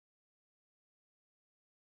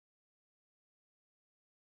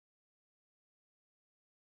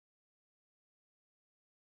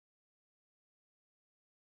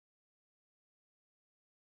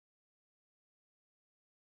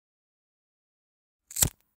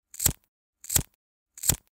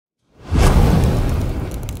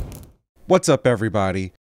What's up,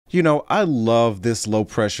 everybody? I love this low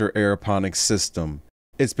pressure aeroponics system.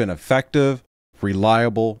 It's been effective,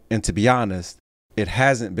 reliable, and to be honest, it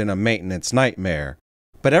hasn't been a maintenance nightmare.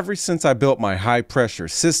 But ever since I built my high pressure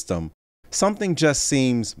system, something just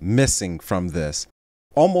seems missing from this.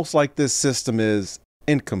 Almost like this system is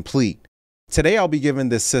incomplete. Today I'll be giving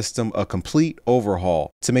this system a complete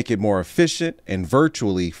overhaul to make it more efficient and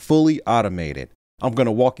virtually fully automated. I'm going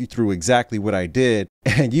to walk you through exactly what I did,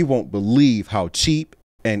 and you won't believe how cheap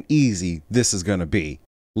and easy this is going to be.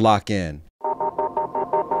 Lock in.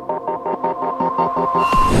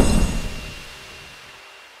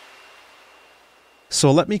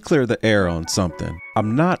 So let me clear the air on something.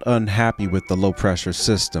 I'm not unhappy with the low pressure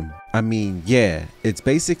system. I mean, yeah, it's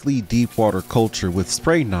basically deep water culture with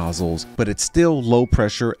spray nozzles, but it's still low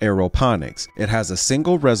pressure aeroponics. It has a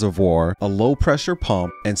single reservoir, a low pressure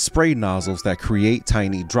pump, and spray nozzles that create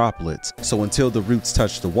tiny droplets. So until the roots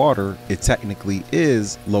touch the water, it technically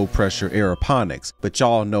is low pressure aeroponics. But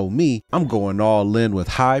y'all know me, I'm going all in with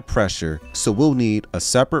high pressure. So we'll need a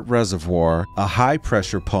separate reservoir, a high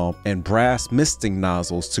pressure pump, and brass misting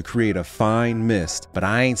nozzles to create a fine mist. But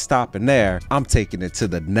I ain't stopping there, I'm taking it to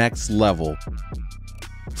the next level.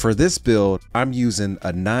 For this build, I'm using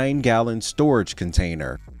a 9-gallon storage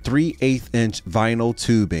container, 3/8 inch vinyl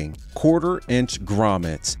tubing, 1/4 inch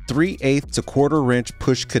grommets, 3/8 to 1/4 inch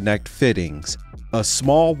push connect fittings, a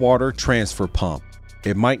small water transfer pump.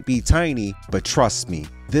 It might be tiny, but trust me,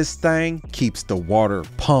 this thing keeps the water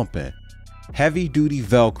pumping. Heavy duty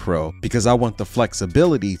Velcro because I want the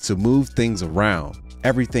flexibility to move things around.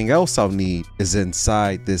 Everything else I'll need is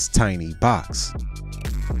inside this tiny box.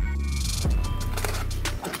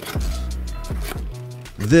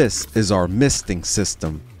 This is our misting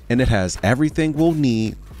system, and it has everything we'll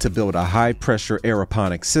need to build a high pressure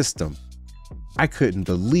aeroponic system. I couldn't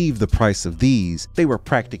believe the price of these. They were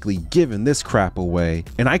practically giving this crap away,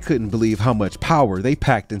 and I couldn't believe how much power they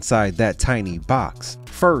packed inside that tiny box.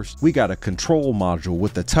 First, we got a control module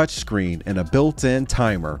with a touchscreen and a built-in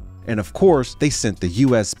timer. And of course, they sent the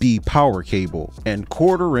USB power cable and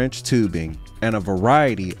 1/4 inch tubing and a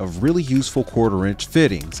variety of really useful 1/4 inch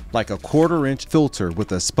fittings, like a 1/4 inch filter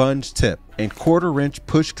with a sponge tip and 1/4 inch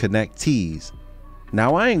push connect tees.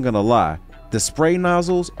 Now I ain't gonna lie, the spray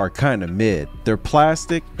nozzles are kinda mid. They're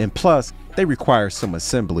plastic and plus they require some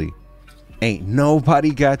assembly. Ain't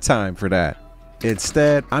nobody got time for that.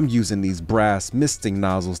 Instead, I'm using these brass misting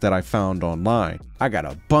nozzles that I found online. I got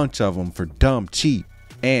a bunch of them for dumb cheap,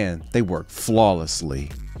 and they work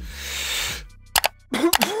flawlessly.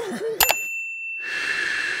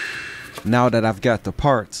 Now that I've got the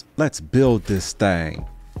parts, let's build this thing.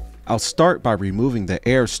 I'll start by removing the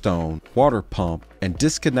air stone, water pump, and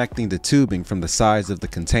disconnecting the tubing from the sides of the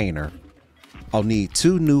container. I'll need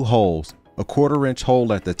 2 new holes, a 1/4 inch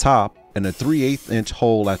hole at the top and a 3/8 inch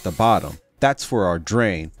hole at the bottom. That's for our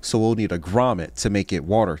drain, so we'll need a grommet to make it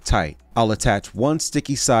watertight. I'll attach one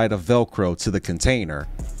sticky side of Velcro to the container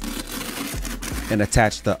and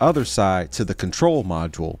attach the other side to the control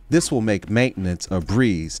module. This will make maintenance a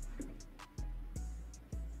breeze.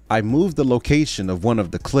 I moved the location of one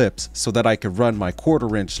of the clips so that I could run my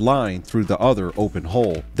 1/4 inch line through the other open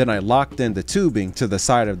hole. Then I locked in the tubing to the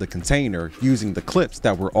side of the container using the clips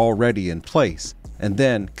that were already in place, and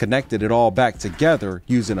then connected it all back together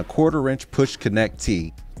using a 1/4 inch push connect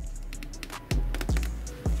tee.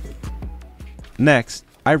 Next,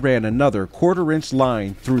 I ran another 1/4 inch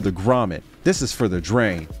line through the grommet. This is for the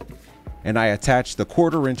drain. And I attached the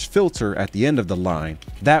 1/4 inch filter at the end of the line.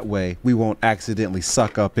 That way we won't accidentally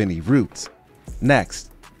suck up any roots. Next,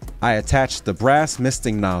 I attached the brass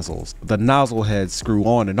misting nozzles. The nozzle heads screw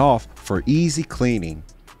on and off for easy cleaning.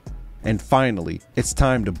 And finally, it's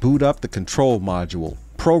time to boot up the control module.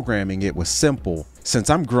 Programming it was simple.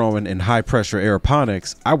 Since I'm growing in high pressure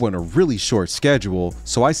aeroponics, I want a really short schedule,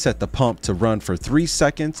 so I set the pump to run for 3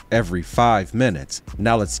 seconds every 5 minutes.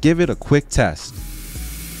 Now let's give it a quick test.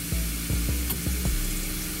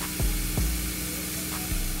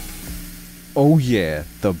 Oh yeah,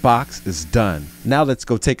 the box is done. Now let's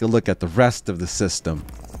go take a look at the rest of the system.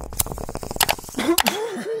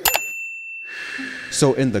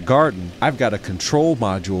 So in the garden, I've got a control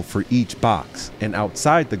module for each box, and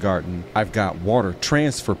outside the garden, I've got water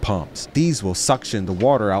transfer pumps. These will suction the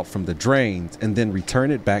water out from the drains and then return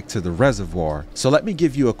it back to the reservoir. So let me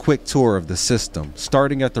give you a quick tour of the system,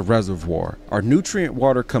 starting at the reservoir. Our nutrient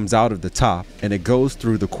water comes out of the top and it goes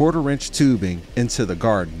through the 1/4 inch tubing into the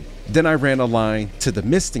garden. Then I ran a line to the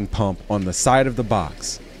misting pump on the side of the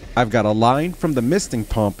box. I've got a line from the misting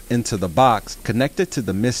pump into the box connected to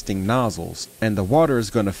the misting nozzles, and the water is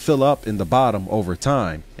going to fill up in the bottom over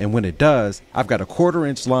time. And when it does, I've got a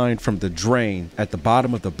 1/4-inch line from the drain at the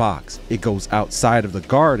bottom of the box. It goes outside of the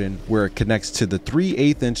garden where it connects to the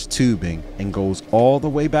 3/8-inch tubing and goes all the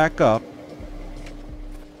way back up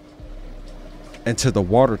and to the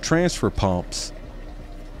water transfer pumps,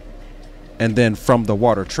 and then from the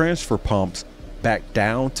water transfer pumps back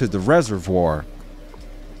down to the reservoir.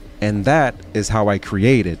 And that is how I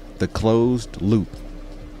created the closed loop.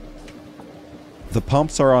 The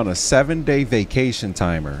pumps are on a 7-day vacation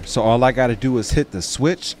timer, so all I gotta do is hit the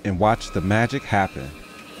switch and watch the magic happen.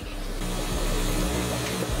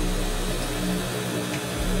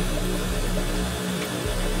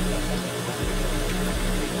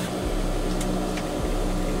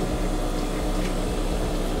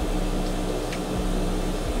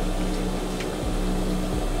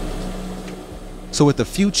 So with a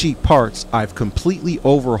few cheap parts, I've completely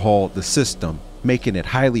overhauled the system, making it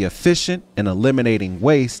highly efficient and eliminating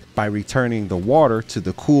waste by returning the water to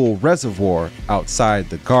the cool reservoir outside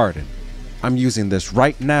the garden. I'm using this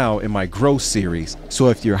right now in my grow series, so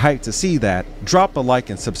if you're hyped to see that, drop a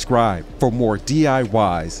like and subscribe for more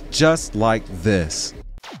DIYs just like this.